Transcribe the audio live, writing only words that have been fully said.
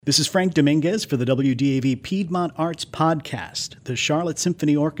This is Frank Dominguez for the WDAV Piedmont Arts Podcast. The Charlotte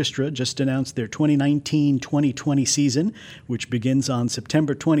Symphony Orchestra just announced their 2019-2020 season, which begins on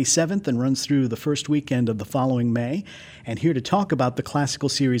September 27th and runs through the first weekend of the following May. And here to talk about the Classical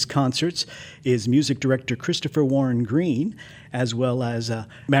Series concerts is music director Christopher Warren Green, as well as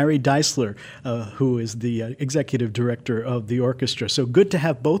Mary Deisler, who is the executive director of the orchestra. So good to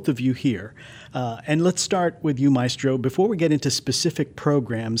have both of you here. And let's start with you, Maestro. Before we get into specific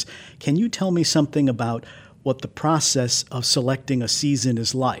programs, can you tell me something about what the process of selecting a season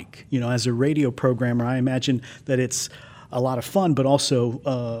is like? You know, as a radio programmer, I imagine that it's a lot of fun, but also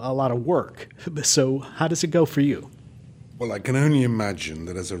a lot of work. So how does it go for you? Well, I can only imagine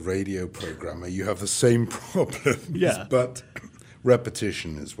that as a radio programmer, you have the same problems. Yeah. But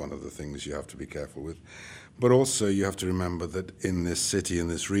repetition is one of the things you have to be careful with. But also you have to remember that in this city, in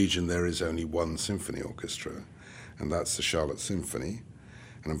this region, there is only one symphony orchestra, and that's the Charlotte Symphony.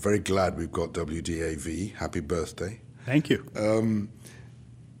 And I'm very glad we've got WDAV. Happy birthday. Thank you.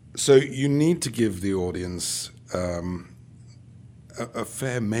 So you need to give the audience a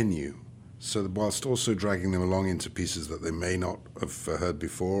fair menu, so that whilst also dragging them along into pieces that they may not have heard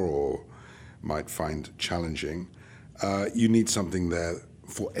before or might find challenging, you need something there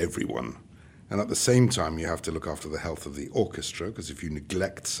for everyone. And at the same time, you have to look after the health of the orchestra, because if you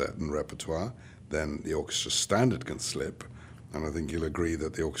neglect certain repertoire, then the orchestra standard can slip. And I think you'll agree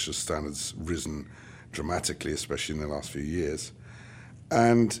that the orchestra standard's risen dramatically, especially in the last few years.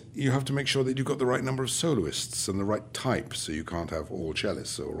 And you have to make sure that you've got the right number of soloists and the right type, so you can't have all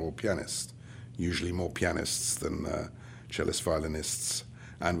cellists or all pianists. Usually more pianists than cellists, violinists.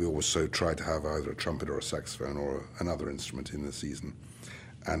 And we also try to have either a trumpet or a saxophone or another instrument in the season.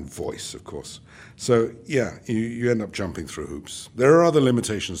 And voice, of course. So, yeah, you end up jumping through hoops. There are other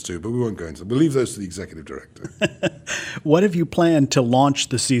limitations too, but we won't go into them. We'll leave those to the executive director. What have you planned to launch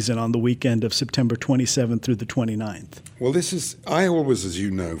the season on the weekend of September 27th through the 29th? Well, I always, as you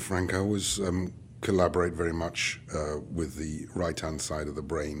know, Frank, I always collaborate very much with the right-hand side of the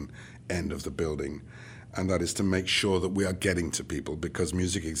brain end of the building. And that is to make sure that we are getting to people, because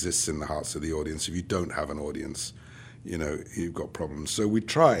music exists in the hearts of the audience. If you don't have an audience, you know, you've got problems. So we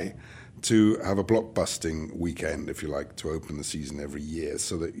try to have a blockbusting weekend, if you like, to open the season every year,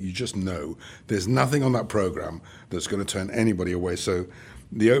 so that you just know there's nothing on that program that's going to turn anybody away. So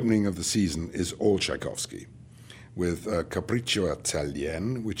the opening of the season is all Tchaikovsky, with Capriccio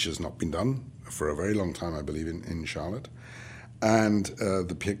Italien, which has not been done for a very long time, I believe, in Charlotte, and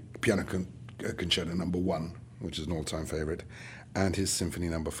the Piano Concerto No. 1, which is an all-time favorite, and his Symphony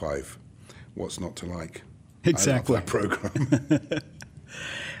No. 5. What's not to like? Exactly. I love that program.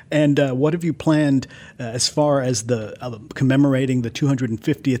 And what have you planned as far as the commemorating the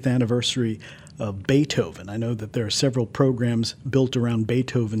 250th anniversary of Beethoven? I know that there are several programs built around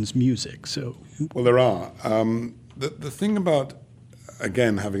Beethoven's music. So, well, there are. The thing about,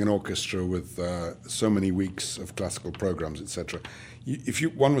 again, having an orchestra with so many weeks of classical programs, etc., if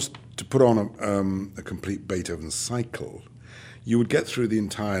one was to put on a complete Beethoven cycle, you would get through the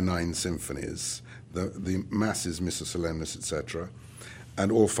entire 9 symphonies, the masses, Missa Solemnis, etc.,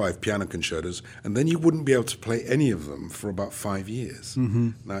 and all 5 piano concertos, and then you wouldn't be able to play any of them for about 5 years.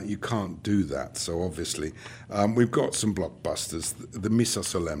 Mm-hmm. Now, you can't do that, so obviously we've got some blockbusters. The Missa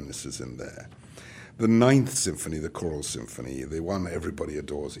Solemnis is in there. The 9th Symphony, the Choral Symphony, the one everybody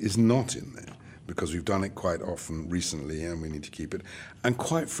adores, is not in there, because we've done it quite often recently and we need to keep it. And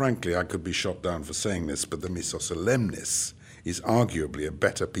quite frankly, I could be shot down for saying this, but the Missa Solemnis is arguably a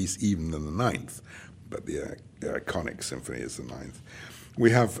better piece even than the 9th, but the iconic symphony is the 9th. We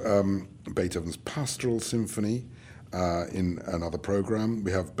have Beethoven's Pastoral Symphony in another program.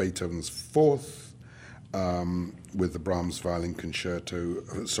 We have Beethoven's 4th with the Brahms Concerto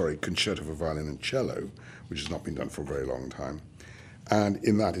for Violin and Cello, which has not been done for a very long time. And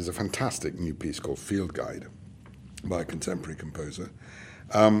in that is a fantastic new piece called Field Guide by a contemporary composer.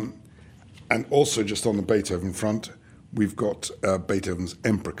 And also just on the Beethoven front, we've got Beethoven's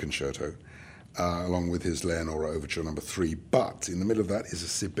Emperor Concerto, along with his Leonora Overture No. 3. But in the middle of that is a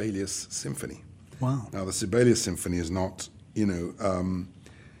Sibelius Symphony. Wow. Now, the Sibelius Symphony is not,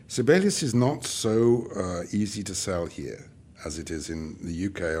 Sibelius is not so easy to sell here as it is in the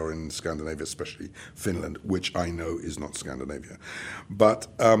UK or in Scandinavia, especially Finland, which I know is not Scandinavia. But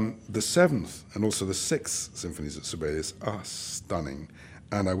the 7th and also the 6th symphonies of Sibelius are stunning.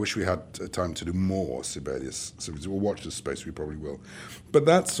 And I wish we had time to do more Sibelius. So we'll watch this space, we probably will. But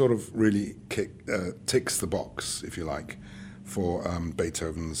that sort of really ticks the box, if you like, for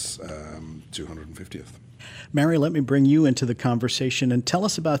Beethoven's 250th. Mary, let me bring you into the conversation and tell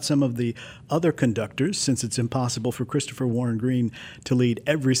us about some of the other conductors, since it's impossible for Christopher Warren Green to lead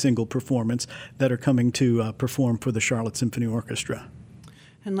every single performance, that are coming to perform for the Charlotte Symphony Orchestra.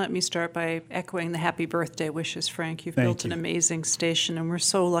 And let me start by echoing the happy birthday wishes, Frank. You've built an amazing station, and we're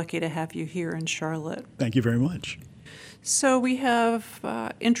so lucky to have you here in Charlotte. Thank you very much. So we have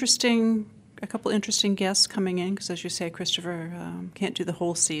a couple interesting guests coming in, because as you say, Christopher can't do the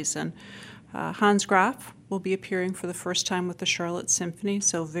whole season. Hans Graf will be appearing for the first time with the Charlotte Symphony,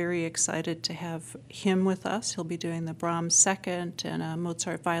 so very excited to have him with us. He'll be doing the Brahms Second and a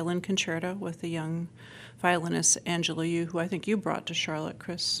Mozart Violin Concerto with the young violinist Angela Yu, who I think you brought to Charlotte,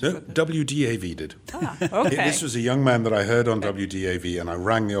 Chris. No, WDAV did. Okay. This was a young man that I heard on WDAV, and I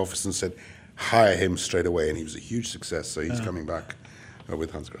rang the office and said, hire him straight away, and he was a huge success, so he's coming back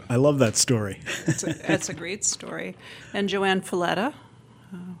with Hans Graf. I love that story. That's a great story. And Joanne Falletta,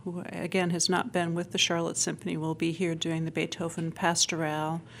 who again has not been with the Charlotte Symphony, will be here doing the Beethoven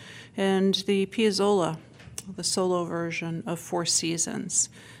Pastorale and the Piazzolla, the solo version of Four Seasons.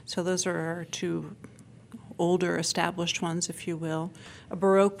 So those are our two older established ones, if you will. A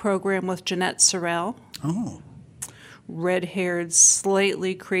Baroque program with Jeanette Sorel. Oh. Red-haired,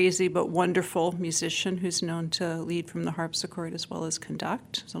 slightly crazy but wonderful musician who's known to lead from the harpsichord as well as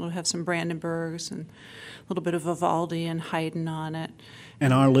conduct. So we'll have some Brandenburgs and a little bit of Vivaldi and Haydn on it.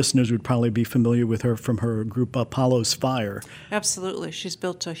 And our listeners would probably be familiar with her from her group Apollo's Fire. Absolutely. She's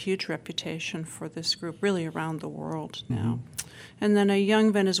built a huge reputation for this group, really around the world now. And then a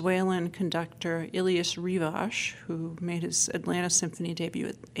young Venezuelan conductor, Ilias Rivas, who made his Atlanta Symphony debut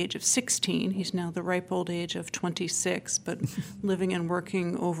at the age of 16. He's now the ripe old age of 26, but living and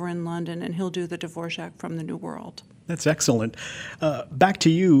working over in London, and he'll do the Dvorak from the New World. That's excellent. Back to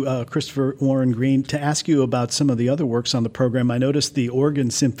you, Christopher Warren Green, to ask you about some of the other works on the program. I noticed the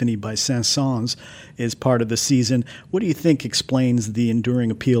Organ Symphony by Saint-Saëns is part of the season. What do you think explains the enduring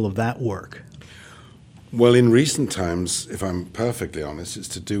appeal of that work? Well, in recent times, if I'm perfectly honest, it's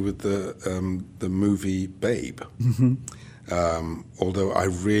to do with the movie Babe. Although I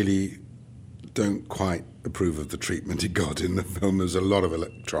really don't quite approve of the treatment it got in the film. There's a lot of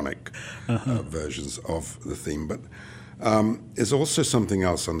electronic versions of the theme, but there's also something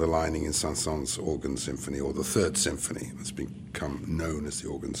else underlining in Saint-Saëns' Organ Symphony, or the Third Symphony, that's become known as the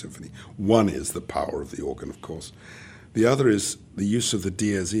Organ Symphony. One is the power of the organ, of course. The other is the use of the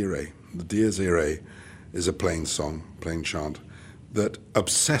Dies Irae. The Dies Irae is a plain song, plain chant, that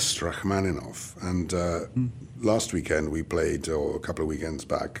obsessed Rachmaninoff. And last weekend we played, or a couple of weekends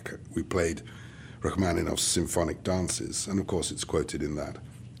back, we played Rachmaninoff's Symphonic Dances, and of course it's quoted in that,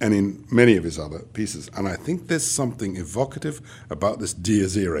 and in many of his other pieces. And I think there's something evocative about this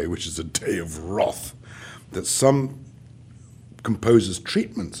Dies Irae, which is a day of wrath, that some composers'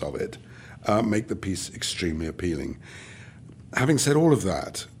 treatments of it make the piece extremely appealing. Having said all of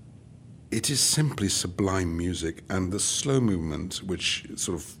that, it is simply sublime music, and the slow movement, which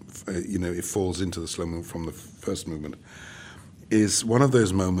sort of, it falls into the slow movement from the first movement, is one of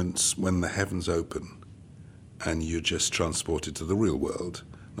those moments when the heavens open and you're just transported to the real world,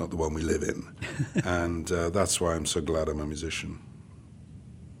 not the one we live in. And that's why I'm so glad I'm a musician.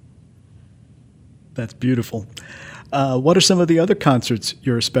 That's beautiful. What are some of the other concerts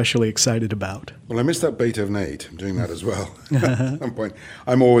you're especially excited about? Well, I missed that Beethoven 8. I'm doing that as well at some point.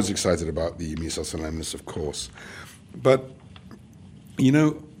 I'm always excited about the Missa Solemnis, of course. But,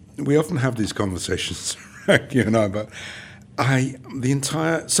 we often have these conversations, you and I, about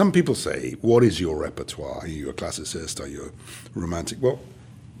some people say, what is your repertoire? Are you a classicist? Are you a romantic? Well,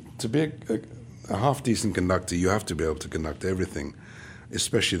 to be a half-decent conductor, you have to be able to conduct everything,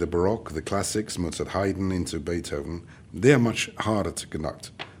 especially the Baroque, the classics, Mozart, Haydn, into Beethoven. They're much harder to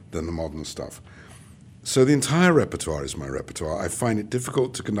conduct than the modern stuff. So the entire repertoire is my repertoire. I find it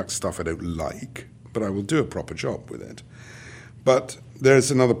difficult to conduct stuff I don't like, but I will do a proper job with it. But there's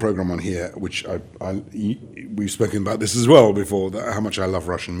another program on here, which we've spoken about this as well before, how much I love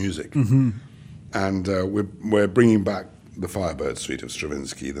Russian music. And we're bringing back the Firebird Suite of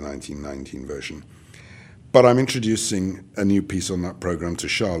Stravinsky, the 1919 version. But I'm introducing a new piece on that program to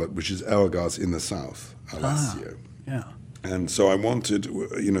Charlotte, which is Elgar's In the South, Alessio. Yeah. And so I wanted,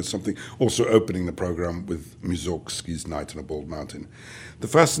 something, also opening the program with Mussorgsky's Night on a Bald Mountain. The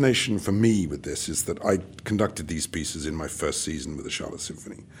fascination for me with this is that I conducted these pieces in my first season with the Charlotte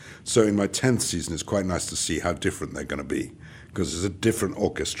Symphony. So in my 10th season, it's quite nice to see how different they're going to be, because it's a different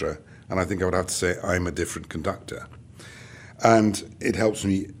orchestra, and I think I would have to say I'm a different conductor. And it helps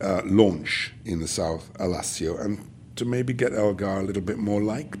me launch in the South Alessio, and to maybe get Elgar a little bit more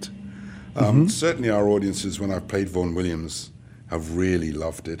liked. Certainly our audiences, when I've played Vaughan Williams, have really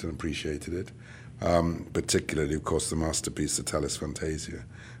loved it and appreciated it. particularly, of course, the masterpiece, the Thalys Fantasia,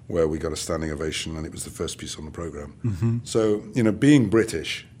 where we got a standing ovation, and it was the first piece on the program. Mm-hmm. So, being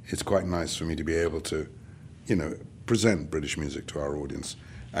British, it's quite nice for me to be able to, present British music to our audience.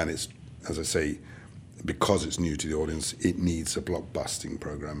 And it's, as I say, because it's new to the audience, it needs a blockbusting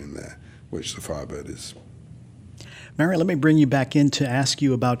program in there, which the Firebird is. Mary, let me bring you back in to ask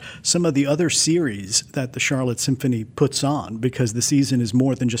you about some of the other series that the Charlotte Symphony puts on, because the season is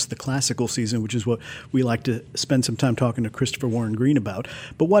more than just the classical season, which is what we like to spend some time talking to Christopher Warren Green about.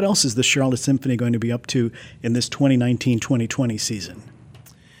 But what else is the Charlotte Symphony going to be up to in this 2019-2020 season?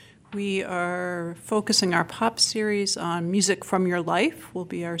 We are focusing our pop series on Music from Your Life will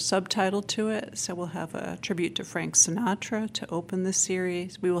be our subtitle to it. So we'll have a tribute to Frank Sinatra to open the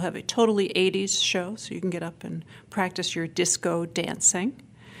series. We will have a totally 80s show, so you can get up and practice your disco dancing.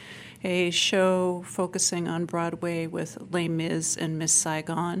 A show focusing on Broadway with Les Mis and Miss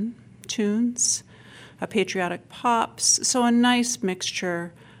Saigon tunes. A patriotic pops, so a nice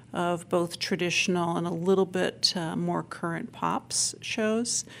mixture of both traditional and a little bit more current pops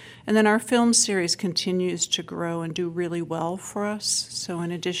shows. And then our film series continues to grow and do really well for us. So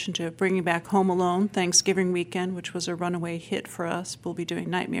in addition to bringing back Home Alone Thanksgiving weekend, which was a runaway hit for us, we'll be doing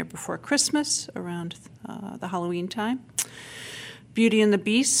Nightmare Before Christmas around the Halloween time. Beauty and the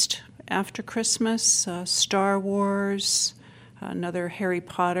Beast after Christmas, Star Wars, another Harry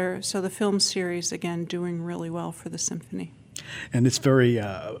Potter. So the film series, again, doing really well for the symphony. And it's very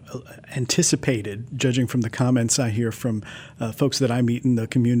anticipated, judging from the comments I hear from folks that I meet in the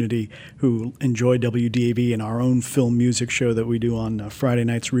community who enjoy WDAV and our own film music show that we do on Friday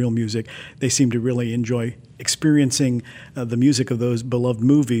nights, Real Music. They seem to really enjoy experiencing the music of those beloved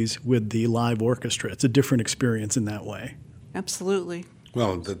movies with the live orchestra. It's a different experience in that way. Absolutely.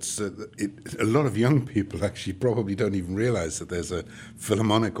 Well, that's a lot of young people actually probably don't even realize that there's a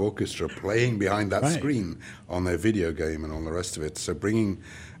philharmonic orchestra playing behind that screen on their video game and all the rest of it. So bringing,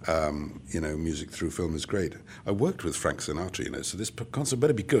 music through film is great. I worked with Frank Sinatra, so this concert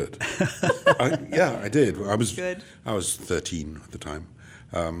better be good. I did. I was 13 at the time.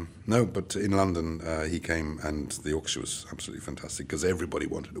 But in London, he came, and the orchestra was absolutely fantastic because everybody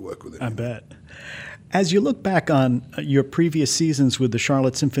wanted to work with him. I bet. As you look back on your previous seasons with the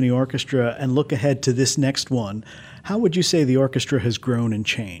Charlotte Symphony Orchestra and look ahead to this next one, how would you say the orchestra has grown and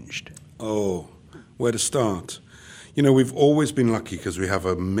changed? Oh, where to start? We've always been lucky because we have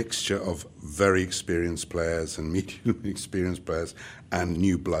a mixture of very experienced players and medium experienced players and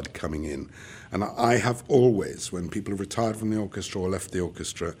new blood coming in. And I have always, when people have retired from the orchestra or left the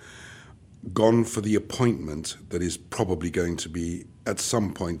orchestra, gone for the appointment that is probably going to be, at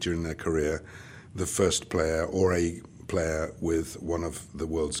some point during their career, the first player or a player with one of the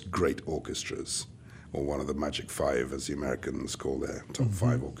world's great orchestras, or one of the Magic Five, as the Americans call their top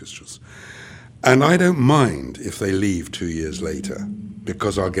five orchestras. And I don't mind if they leave 2 years later,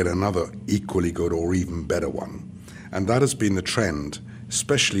 because I'll get another equally good or even better one. And that has been the trend,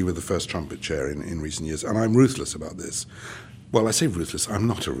 especially with the first trumpet chair in recent years. And I'm ruthless about this. Well, I say ruthless. I'm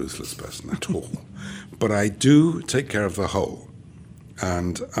not a ruthless person at all. But I do take care of the whole.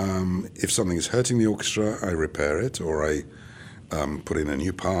 And if something is hurting the orchestra, I repair it, or I put in a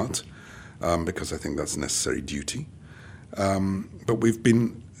new part, because I think that's a necessary duty. But we've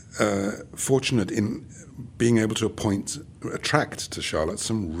been fortunate in being able to attract to Charlotte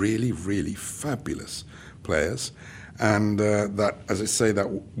some really, really fabulous players. And that, as I say,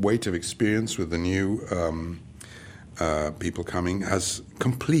 that weight of experience with the new people coming has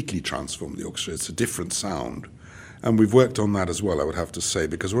completely transformed the orchestra. It's a different sound. And we've worked on that as well, I would have to say,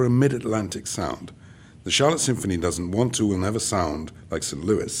 because we're a mid-Atlantic sound. The Charlotte Symphony will never sound like St.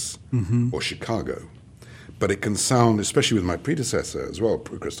 Louis or Chicago. But it can sound, especially with my predecessor as well,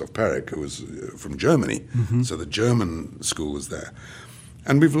 Christoph Perek, who was from Germany. So the German school was there.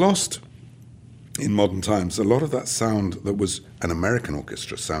 And we've lost, in modern times, a lot of that sound that was an American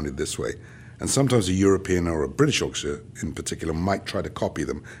orchestra sounded this way. And sometimes a European or a British orchestra in particular might try to copy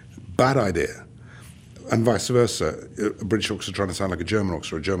them. Bad idea. And vice versa, a British orchestra trying to sound like a German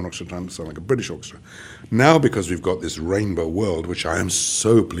orchestra, a German orchestra trying to sound like a British orchestra. Now, because we've got this rainbow world, which I am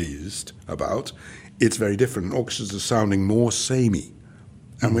so pleased about, it's very different. Orchestras are sounding more samey.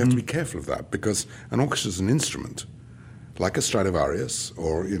 And we have to be careful of that, because an orchestra is an instrument, like a Stradivarius,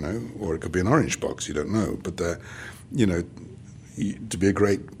 or it could be an orange box, you don't know. But, to be a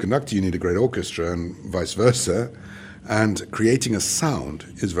great conductor, you need a great orchestra, and vice versa. And creating a sound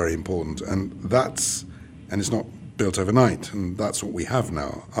is very important. And it's not built overnight, and that's what we have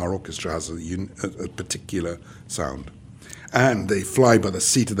now. Our orchestra has a particular sound. And they fly by the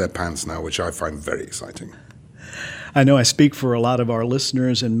seat of their pants now, which I find very exciting. I know I speak for a lot of our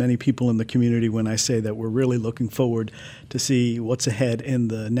listeners and many people in the community when I say that we're really looking forward to see what's ahead in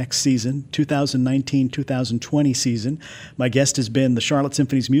the next season, 2019-2020 season. My guest has been the Charlotte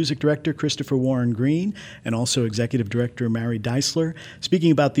Symphony's music director, Christopher Warren Green, and also executive director, Mary Deisler.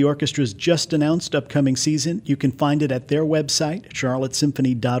 Speaking about the orchestra's just announced upcoming season, you can find it at their website,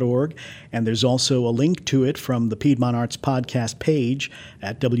 charlottesymphony.org, and there's also a link to it from the Piedmont Arts Podcast page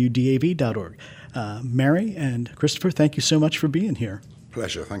at wdav.org. Mary and Christopher, thank you so much for being here.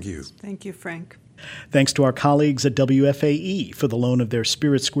 Pleasure. Thank you. Thank you, Frank. Thanks to our colleagues at WFAE for the loan of their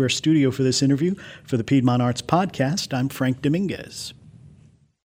Spirit Square studio for this interview. For the Piedmont Arts Podcast, I'm Frank Dominguez.